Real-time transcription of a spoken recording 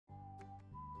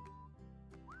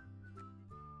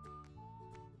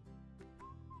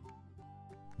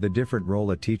The different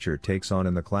role a teacher takes on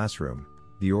in the classroom,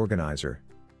 the organizer.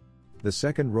 The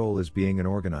second role is being an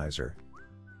organizer.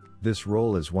 This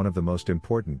role is one of the most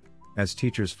important, as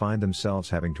teachers find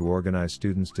themselves having to organize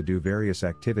students to do various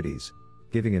activities,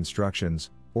 giving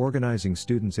instructions, organizing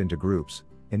students into groups,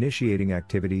 initiating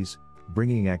activities,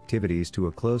 bringing activities to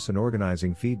a close and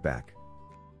organizing feedback.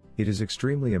 It is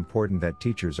extremely important that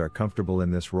teachers are comfortable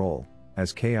in this role,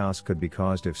 as chaos could be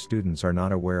caused if students are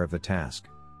not aware of the task.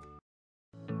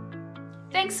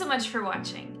 Thanks so much for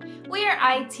watching. We are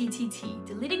ITTT,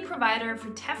 the leading provider for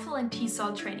TEFL and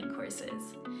TESOL training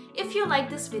courses. If you like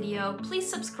this video, please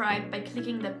subscribe by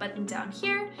clicking the button down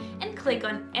here and click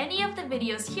on any of the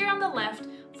videos here on the left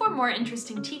for more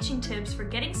interesting teaching tips for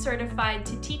getting certified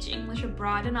to teach English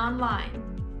abroad and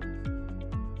online.